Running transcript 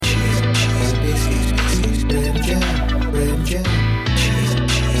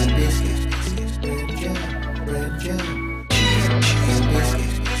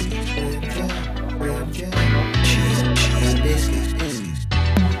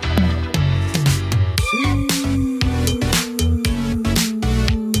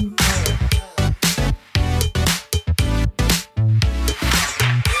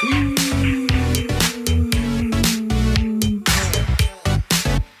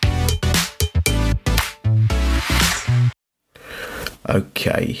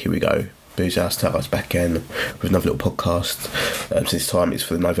Okay, here we go. Booze House Towers back in with another little podcast. This time it's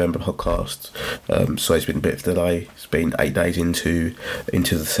for the November podcast. So it's been a bit of a delay. It's been 8 days into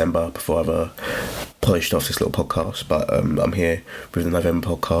December before I've polished off this little podcast. But I'm here with the November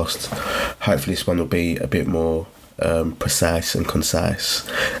podcast. Hopefully this one will be a bit more precise and concise,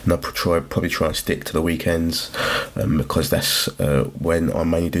 and I'll probably try and stick to the weekends because that's when I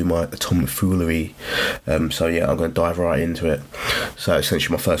mainly do my tomfoolery. So yeah, I'm going to dive right into it. So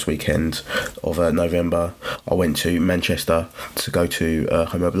essentially my first weekend of November, I went to Manchester to go to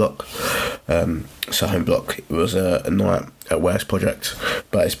Homo Block. So Homo Block, it was a night at West Project,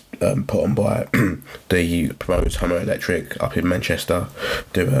 but it's put on by the promoters Homo Electric up in Manchester.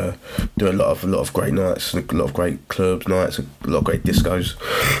 Do a lot of great nights, a lot of great clubs nights, a lot of great discos.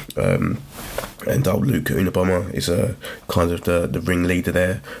 And old Luke Unabomber is kind of the ringleader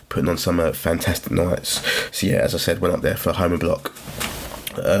there, putting on some fantastic nights. So yeah, as I said, went up there for Homo Block.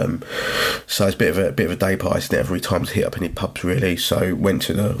 So it's a bit of a day pass. Didn't have really time to hit up any pubs really. So went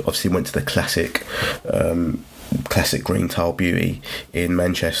to the classic green tile beauty in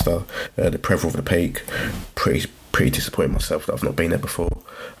Manchester, the Prevor of the Peak. Pretty disappointed myself that I've not been there before.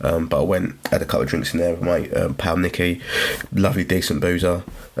 But I went, had a couple of drinks in there with my pal Nicky. Lovely, decent boozer.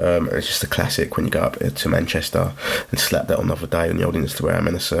 It's just a classic when you go up to Manchester and slap that on the other day on the old Instagram,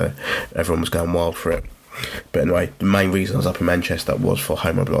 and everyone was going wild for it. But anyway, the main reason I was up in Manchester was for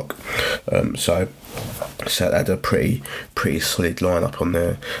Homo Block. So I had a pretty solid lineup on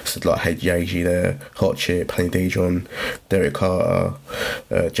there. So like Hey Yeji there, Hot Chip, Honey Dijon, Derek Carter,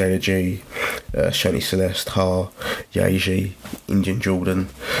 Jada G, Shani Celeste, Ha, Yeji, Indian Jordan.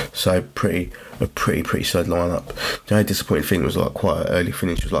 So a pretty solid lineup. The only disappointing thing was like quite an early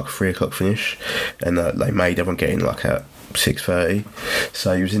finish. It was like a 3 o'clock finish, and they made everyone get in like at 6:30.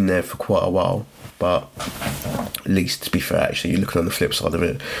 So he was in there for quite a while. But at least, to be fair, actually, you're looking on the flip side of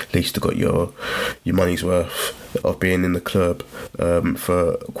it, at least you got your money's worth of being in the club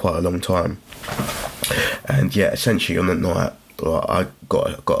for quite a long time. And yeah, essentially on that night, I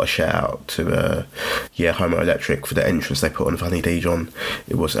got a shout out to Homo Electric for the entrance they put on Honey Dijon.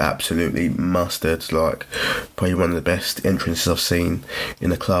 It was absolutely mustard, like probably one of the best entrances I've seen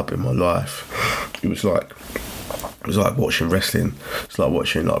in a club in my life. It was like watching wrestling. It's like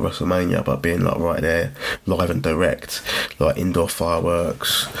watching like WrestleMania, but being like right there, live and direct, like indoor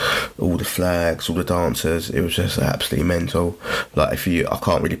fireworks, all the flags, all the dancers. It was just absolutely mental. Like I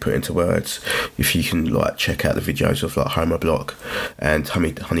can't really put it into words. If you can like check out the videos of like Homo Block and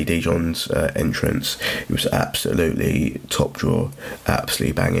Honey Dijon's entrance, it was absolutely top drawer,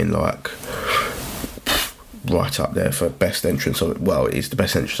 absolutely banging, like right up there for best entrance of it. Well, it's the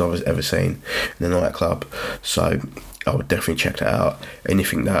best entrance I've ever seen in a nightclub, so I would definitely check that out.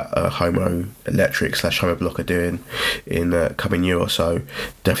 Anything that Homo Electric / Homo Block are doing in coming year or so,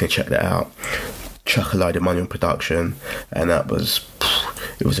 definitely check that out. Chuck a load of money on production, and it was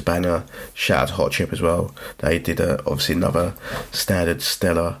a banger. Shout out to Hot Chip as well. They did obviously another standard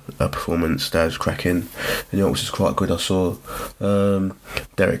stellar performance. That was cracking. And it was quite good. I saw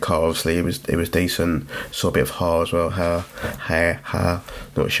Derek Carr, obviously it was decent. Saw a bit of Ha as well. Ha.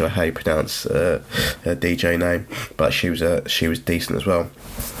 Not sure how you pronounce her DJ name, but she was decent as well.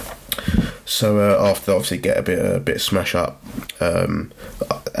 So after obviously get a bit of smash up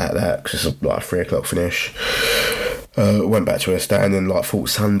at that, because it's like a 3 o'clock finish. Went back to her stand and like thought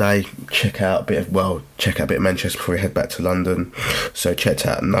Sunday check out a bit of Manchester before we head back to London. So checked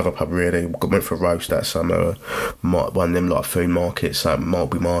out another pub really. Went for a roast at some one of them like food markets, like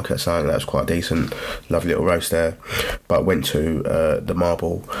Mulberry Market or something. That was quite decent, lovely little roast there. But went to the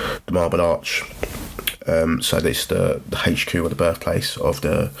Marble Arch. So this the HQ or the birthplace of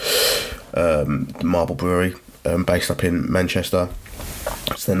the Marble Brewery, based up in Manchester.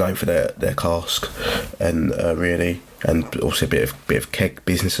 So they're known for their cask and also a bit of keg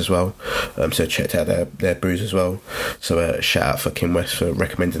business as well. So I checked out their booze as well. So shout out for Kim West for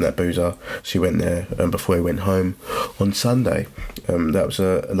recommending that boozer. So he went there before he went home on Sunday. That was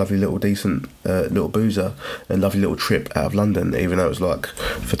a lovely little decent little boozer, a lovely little trip out of London, even though it was like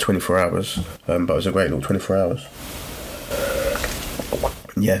for 24 hours. But it was a great little 24 hours.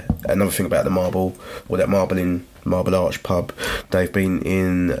 Yeah, another thing about the Marble Arch pub, they've been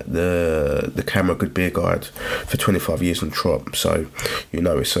in the Camera Good Beer Guide for 25 years on trot, so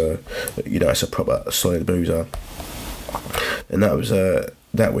it's a proper solid boozer. And that was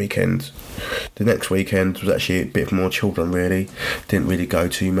that weekend. The next weekend was actually a bit more children really. Didn't really go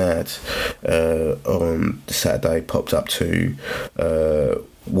too mad. On the Saturday, popped up to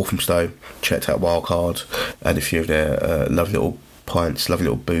Walthamstow, checked out Wildcard, had a few of their lovely little pints, lovely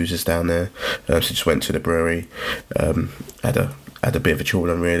little boozers down there. So just went to the brewery, had a had a bit of a chill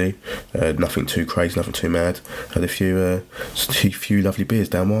one really. Nothing too crazy, nothing too mad. Had a few lovely beers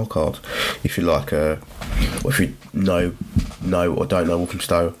down Wildcard. If you like, or if you know or don't know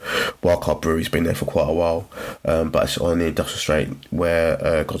Walthamstow, Wildcard Brewery's been there for quite a while, but it's on the industrial street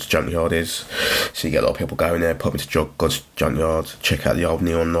where God's Junkyard is. So you get a lot of people going there, pop into God's Junkyard, check out the old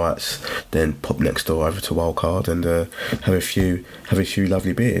neon lights, then pop next door over to Wildcard and have a few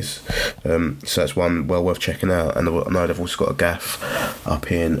lovely beers. So that's one well worth checking out. And I know they've also got a gaff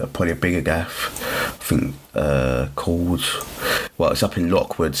up in, probably a bigger gaff, I think called, well, it's up in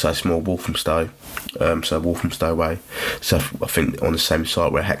Lockwood, so it's more Walthamstow, so Walthamstow way. So I think on the same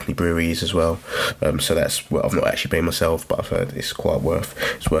site where Hackney Brewery is as well. So that's where I've not actually been myself, but I've heard it's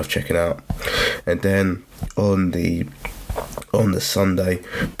worth checking out. And then on the Sunday,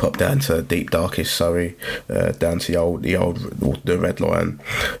 pop down to Deep Darkest Surrey, down to the Red Lion,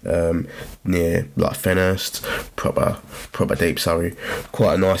 near like Fenhurst, proper deep Surrey.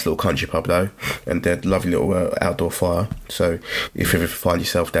 Quite a nice little country pub though, and they're lovely little outdoor fire. So if you ever find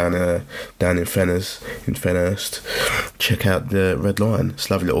yourself down in Fenhurst, check out the Red Lion. It's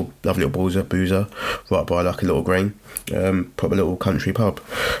lovely little boozer right by like a little green, proper little country pub.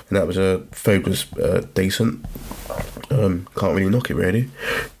 And that was food was decent. Can't really knock it really.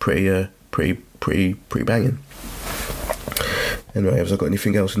 Pretty banging. Anyway, have I got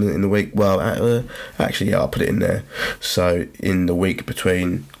anything else in the week? Well, actually, yeah, I'll put it in there. So, in the week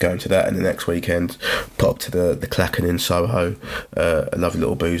between going to that and the next weekend, pop to the Clackan in Soho. A lovely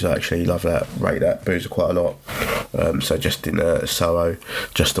little boozer, actually. Love that. Rate that boozer quite a lot. So, just in Soho,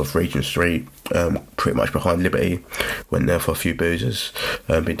 just off Regent Street, pretty much behind Liberty. Went there for a few boozers.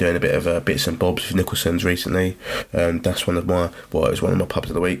 Been doing a bit of bits and bobs with Nicholson's recently. That's it was one of my pubs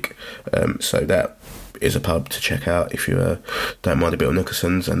of the week. So, that is a pub to check out if you don't mind a bit of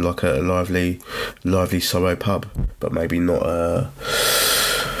Nicholson's and like a lively Soho pub, but maybe not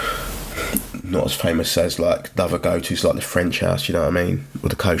as famous as like the other go-tos like the French House, you know what I mean, or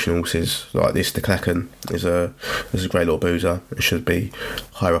the Coach and Horses. Like this, the Clackan is a great little boozer. It should be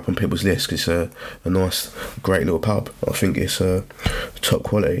higher up on people's lists because it's a nice, great little pub. I think it's top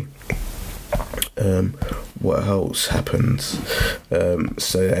quality. What else happened?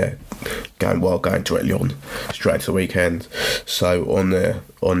 So yeah, going directly on straight to the weekend. So on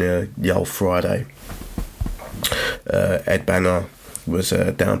the old Friday, Ed Banger was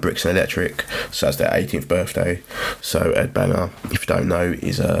down Brixton Electric, so that's their 18th birthday. So Ed Banger, if you don't know,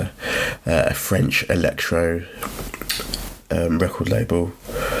 is a French electro record label.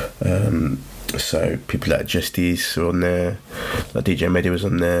 So people like Justice are on there, like DJ Medi was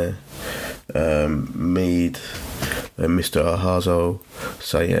on there, Mead, Mr. Arhazo,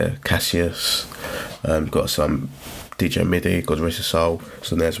 so yeah, Cassius, got some DJ Midi, God Rest His Soul,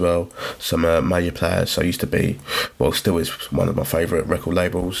 is on there as well. Some major players. So used to be, well, still is one of my favourite record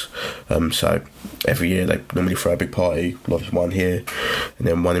labels. So every year they normally throw a big party, like one here and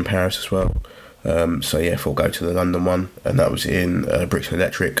then one in Paris as well. So yeah, I'll go to the London one, and that was in Brixton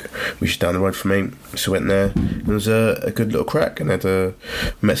Electric, which is down the road from me. So went there, and it was a good little crack, and had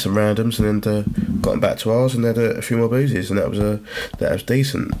met some randoms, and then got back to ours, and had a few more boozes, and that was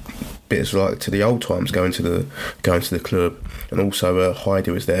decent. Bits like to the old times, going to the club, and also Heidi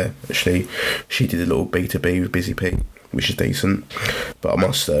was there. Actually, she did a little B2B with Busy P, which is decent. But I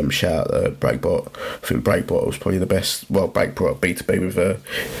must shout out Breakbot. I think Breakbot was probably the best. Well, Breakbot B2B with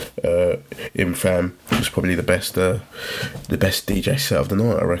Infam was probably the best DJ set of the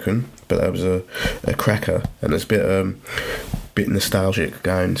night, I reckon. But that was a cracker, and it's a bit nostalgic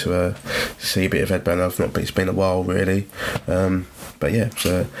going to see a bit of Ed Banger. It's been a while really. But yeah, it's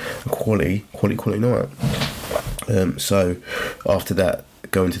a quality night. So after that,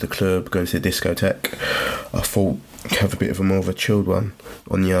 going to the club, going to the discotheque, I thought have a bit of a more of a chilled one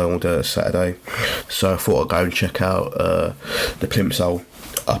on the old Saturday. So I thought I'd go and check out the Plimsoll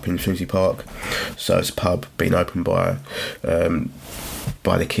up in Finsbury Park. So it's a pub being opened by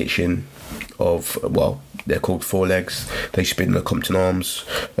the kitchen of, well, they're called Four Legs. They used to be in the Compton Arms,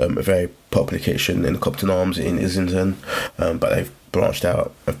 a very popular kitchen in the Compton Arms in Islington, but they've branched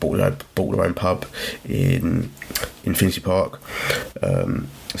out and bought their own pub in Finsbury Park.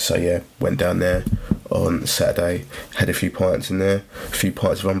 So yeah, went down there on Saturday, had a few pints in there, a few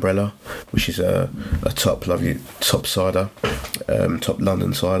pints of Umbrella, which is a lovely top cider, top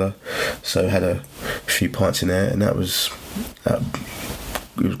London cider. So had a few pints in there, and it was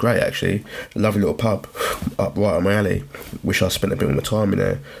great actually. A lovely little pub up right on my alley. Wish I spent a bit more time in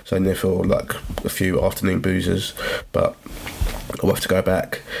there. So in there for like a few afternoon boozers, but I'll have to go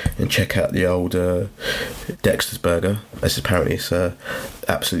back and check out the old Dexter's Burger, as apparently it's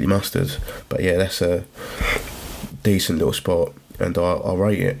absolutely mustard. But yeah, that's a decent little spot. and I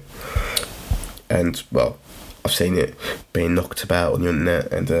rate it. And well, I've seen it being knocked about on the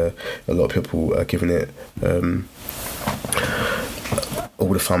internet, and a lot of people are giving it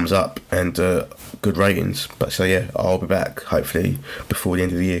all the thumbs up and good ratings. But so yeah, I'll be back hopefully before the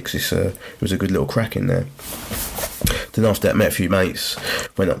end of the year, because it was a good little crack in there. Then after that, met a few mates,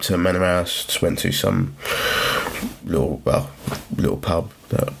 went up to Manor House, just went to some little pub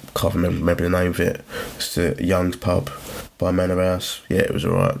that I can't remember the name of it. It's the Young's pub by Manor House. Yeah, it was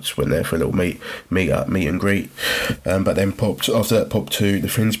alright. Just went there for a little meet and greet. But then popped to the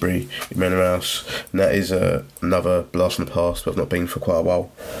Finsbury in Manor House, and that is another blast from the past, but I've not been for quite a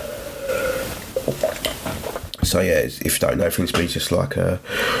while. So yeah, if you don't know, Finsbury's just like a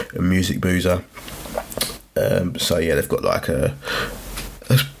music boozer. So yeah, they've got like a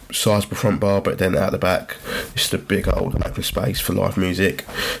sizable front bar, but then out the back it's the big old open space for live music.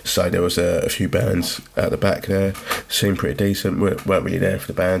 So there was a few bands out the back there, seemed pretty decent. Weren't really there for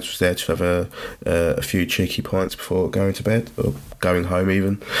the bands, was there to have a few cheeky pints before going to bed or going home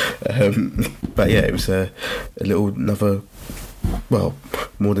even. But yeah, it was another more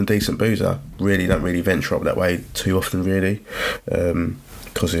than decent boozer. Really don't venture up that way too often, really,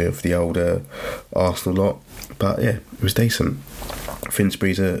 because of the older Arsenal lot. But yeah, it was decent.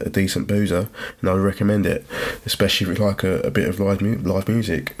 Finsbury's a decent boozer, and I would recommend it, especially if you like a bit of live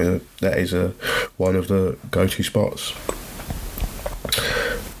music. That is one of the go-to spots.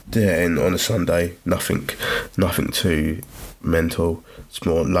 Yeah, and on a Sunday, nothing too mental. It's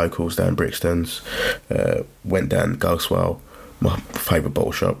more locals down Brixton's. Went down Ghostwell, my favourite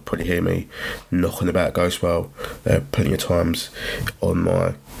bottle shop. Probably hear me knocking about Ghostwell plenty of times on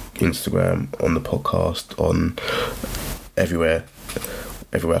my Instagram, on the podcast, on everywhere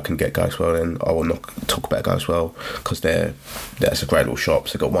I can get Ghostwell, then I will not talk about Ghostwell, because that's a great little shop.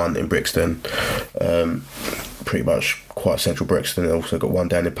 So they've got one in Brixton, pretty much quite central Brixton. They've also got one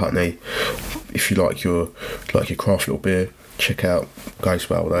down in Putney. If you like your craft little beer, check out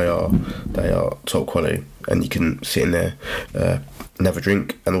Ghostwell. They are top quality, and you can sit in there and have a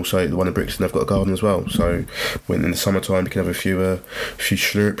drink. And also the one in Brixton, they've got a garden as well, so when in the summertime you can have a few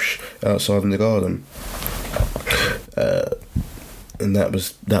slurps outside in the garden. And that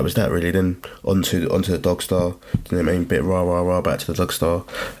was that really. Then onto the Dog Star. Do you know what I mean? Bit rah back to the Dog Star,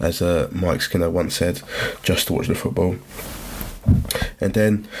 as Mike Skinner once said, just to watch the football. And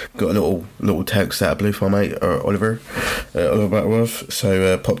then got a little text out of blue from my mate Oliver Butterworth.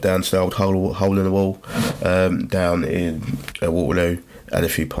 So popped down to the old hole in the wall down in Waterloo. Had a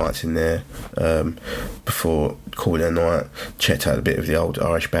few pints in there before calling it a night. Checked out a bit of the old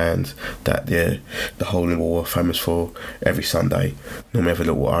Irish band that the Hole in the Wall are famous for. Every Sunday normally have a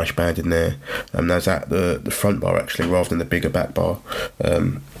little Irish band in there. That's at the front bar actually, rather than the bigger back bar.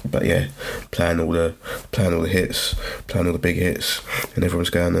 But yeah, playing all the hits, playing all the big hits, and everyone's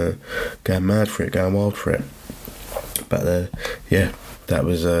going mad for it, going wild for it. But yeah, that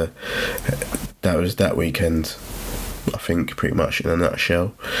was that weekend, I think, pretty much in a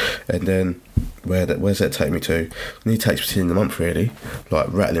nutshell. And then where's that take me to? It takes me to the end of the month, really.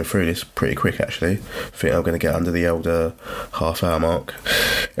 Like, rattling through this pretty quick, actually. I think I'm going to get under the old half hour mark.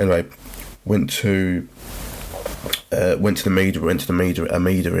 Anyway, went to the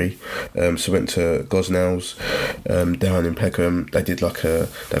meadery. So went to Gosnell's down in Peckham. They've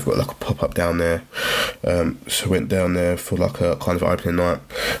got like a pop up down there. So went down there for like a kind of opening night.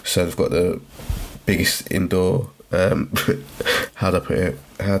 So they've got the biggest indoor. How do I put it?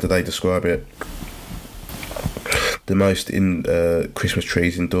 How do they describe it? The most in Christmas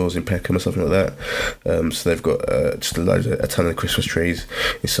trees indoors in Peckham or something like that. So they've got just a ton of Christmas trees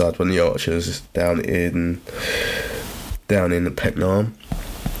inside one of the arches down in Pecknam,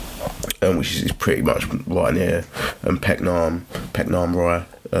 which is pretty much right near Pecknam Rye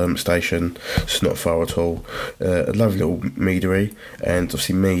station. It's not far at all. A lovely little meadery, and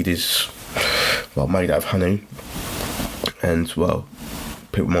obviously mead is made out of honey, and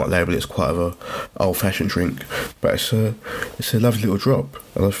people might label it as quite a old-fashioned drink, but it's a lovely little drop,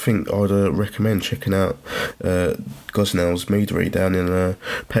 and I think I'd recommend checking out Gosnell's Meadery down in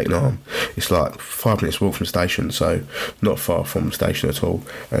Pecknam. It's like 5 minutes walk from the station, so not far from the station at all,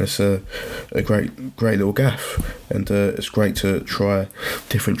 and it's a great little gaff, and it's great to try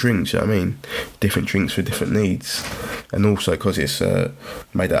different drinks. You know what I mean? Different drinks for different needs, and also because it's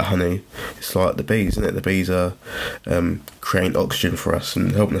made out of honey, it's like the bees, isn't it? The bees are creating oxygen for us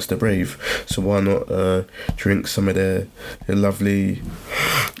and helping us to breathe. So why not drink some of their lovely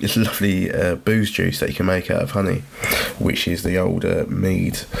booze juice that you can make out of honey, which is the old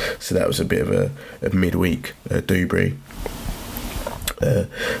mead. So that was a bit of a midweek doobrey.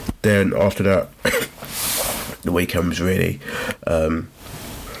 Then after that, the weekend was really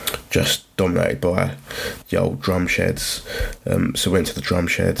just dominated by the old drum sheds. So we went to the drum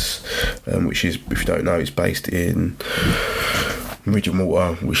sheds, which is, if you don't know, it's based in Ridge and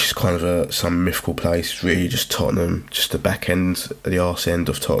Water, which is kind of some mythical place, really just Tottenham, just the back end, the arse end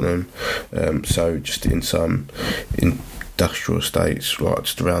of Tottenham. So just in some industrial estates, right,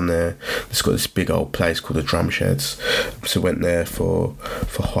 just around there. It's got this big old place called the Drum Sheds. So went there for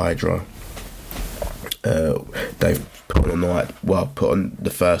Hydra. They've put on a night, put on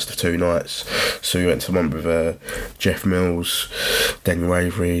the first of 2 nights. So we went to one with Jeff Mills, Daniel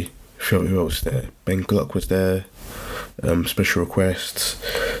Avery, who else there? Ben Glock was there. Special requests,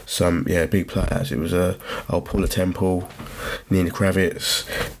 some big players. It was old Paula Temple, Nina Kravitz,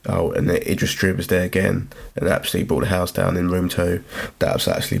 and then Idris Drib was there again, and absolutely brought the house down in room 2. That was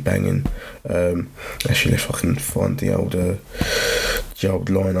actually banging. Actually, if I can find the old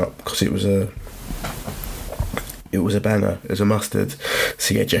lineup, because it was a banger. It was a mustard.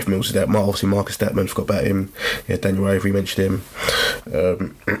 So yeah, Jeff Mills was there. Obviously Marcus Statman, forgot about him. Yeah, Daniel Avery, mentioned him.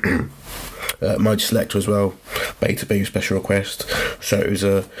 Mojo Selector as well, Beta B special request. So it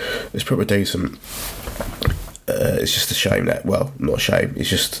was probably decent. It's just a shame that, not a shame, it's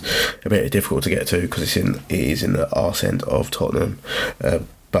just a bit difficult to get to because it is in the arse end of Tottenham.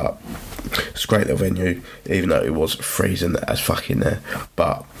 But it's a great little venue, even though it was freezing as fuck in there.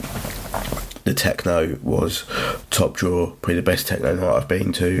 But the techno was top draw, probably the best techno night I've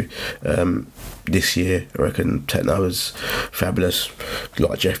been to this year. I reckon techno was fabulous.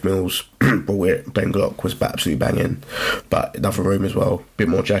 Like Jeff Mills brought it, Ben Glock was absolutely banging. But another room as well, bit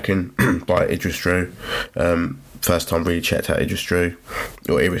more jacking by Idris Drew. First time really checked out Idris Drew,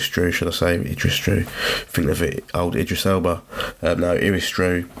 or Iris Drew should I say, Idris Drew. Think of it, old Idris Elba. No, Iris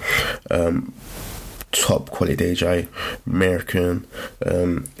Drew. Top quality DJ, American,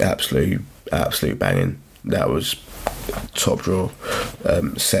 absolute banging. That was top draw.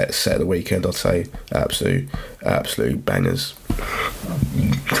 Set of the weekend, I'd say. Absolute bangers.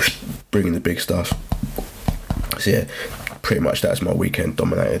 Bringing the big stuff. So yeah, pretty much that's my weekend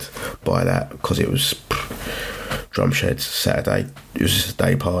dominated by that, because it was Drum Sheds Saturday. It was just a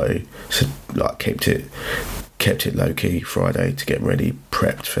day party. So like kept it low key. Friday to get ready,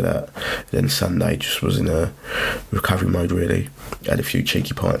 prepped for that. Then Sunday just was in a recovery mode really. Had a few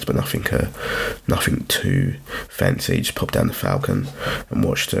cheeky pints, but nothing too fancy. Just popped down the Falcon and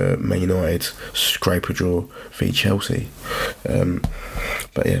watched Man United scraper draw v Chelsea.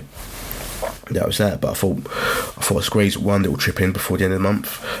 But yeah, that was that. But I thought I'd squeeze one little trip in before the end of the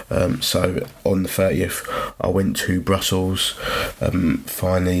month. So on the 30th I went to Brussels.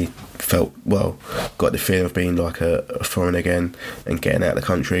 Finally felt, got the feeling of being like a foreigner again and getting out of the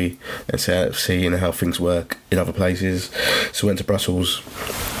country and seeing how things work in other places. So went to Brussels.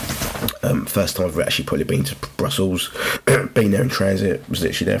 First time I've actually probably been to Brussels. Been there in transit, was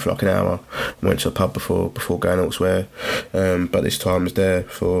literally there for like an hour. Went to a pub before going elsewhere, but this time I was there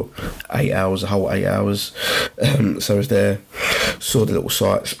for 8 hours, a whole 8 hours. So I was there, saw the little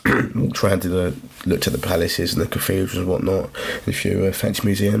sights, walked around, looked at the palaces and the cathedrals and whatnot, and a few fancy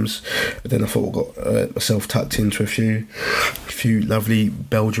museums. But then I thought I got myself tucked into a few lovely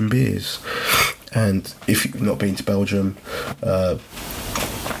Belgian beers. And if you've not been to Belgium,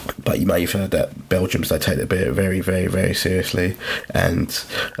 but you may have heard that Belgians, they take their beer very, very, very seriously, and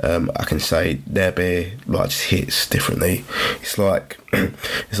I can say their beer just hits differently. It's like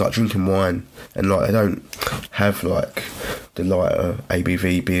drinking wine, and they don't have the lighter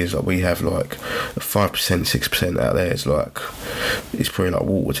ABV beers like we have, 5%, 6% out there. It's probably like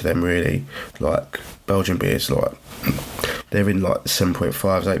water to them really. Belgian beers they're in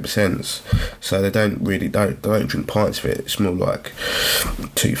 7.5s, 8%. So they don't drink pints of it. It's more like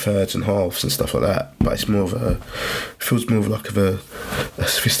 2/3 and halves and stuff like that. But it's feels more of a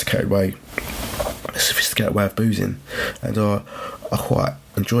sophisticated way of boozing, and I quite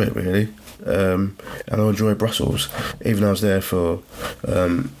enjoy it really. And I enjoy Brussels, even though I was there for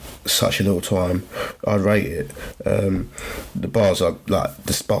such a little time. I'd rate it. The bars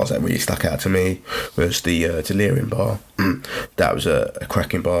that really stuck out to me was the Delirium bar. That was a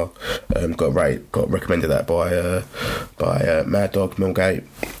cracking bar. Got recommended that by Mad Dog Millgate.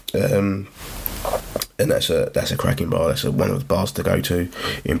 And that's a cracking bar. That's one of the bars to go to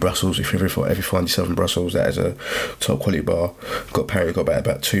in Brussels. If you ever find yourself in Brussels, that is a top quality bar. Apparently got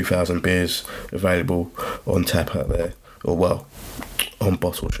about 2,000 beers available on tap out there, or on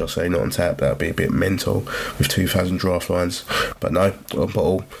bottle, shall I say, not on tap. That would be a bit mental with 2,000 draft lines. But no, on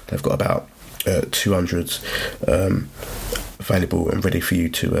bottle they've got about 200 available and ready for you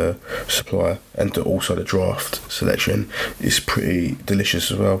to supply. And also the draft selection is pretty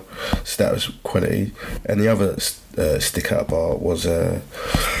delicious as well. So that was quality. And the other stick out bar was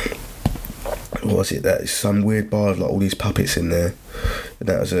what was it? That some weird bar with like all these puppets in there. And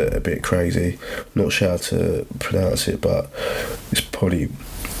that was a bit crazy. Not sure how to pronounce it, but it's probably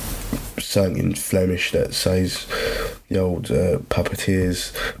something in Flemish that says the old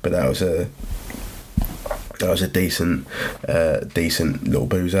puppeteers. But that was a decent little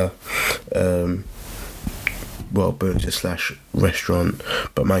boozer. Boozer / restaurant,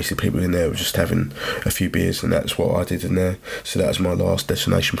 but mostly people in there were just having a few beers, and that's what I did in there. So that was my last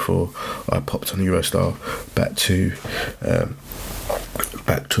destination before I popped on Eurostar back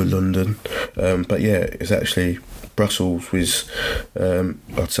to London. But yeah, it's actually Brussels was,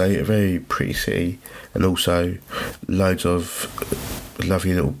 I'd say, a very pretty city, and also loads of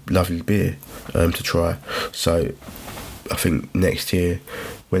lovely beer to try. So I think next year,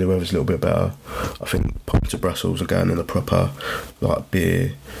 when the weather's a little bit better, I think popping to Brussels and going on a proper like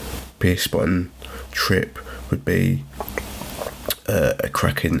beer spotting trip would be a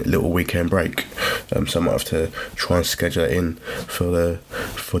cracking little weekend break. So I might have to try and schedule it in for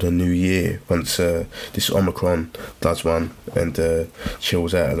the new year once this Omicron does one and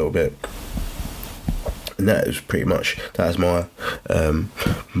chills out a little bit. And that was pretty much, that was my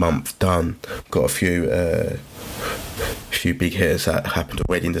month done. Got a few big hitters that happened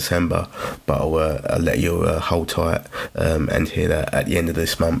already in December, but I'll let you hold tight and hear that at the end of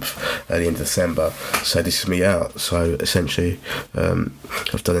this month, at the end of December. So this is me out. So essentially,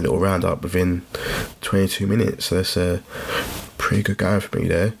 I've done a little roundup within 22 minutes. So that's a pretty good going for me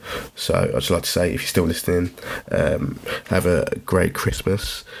there. So I'd just like to say, if you're still listening, have a great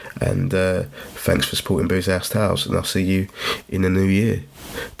Christmas, and thanks for supporting Booze House Tales, and I'll see you in the new year.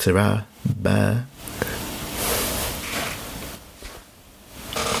 Ta-ra, bye.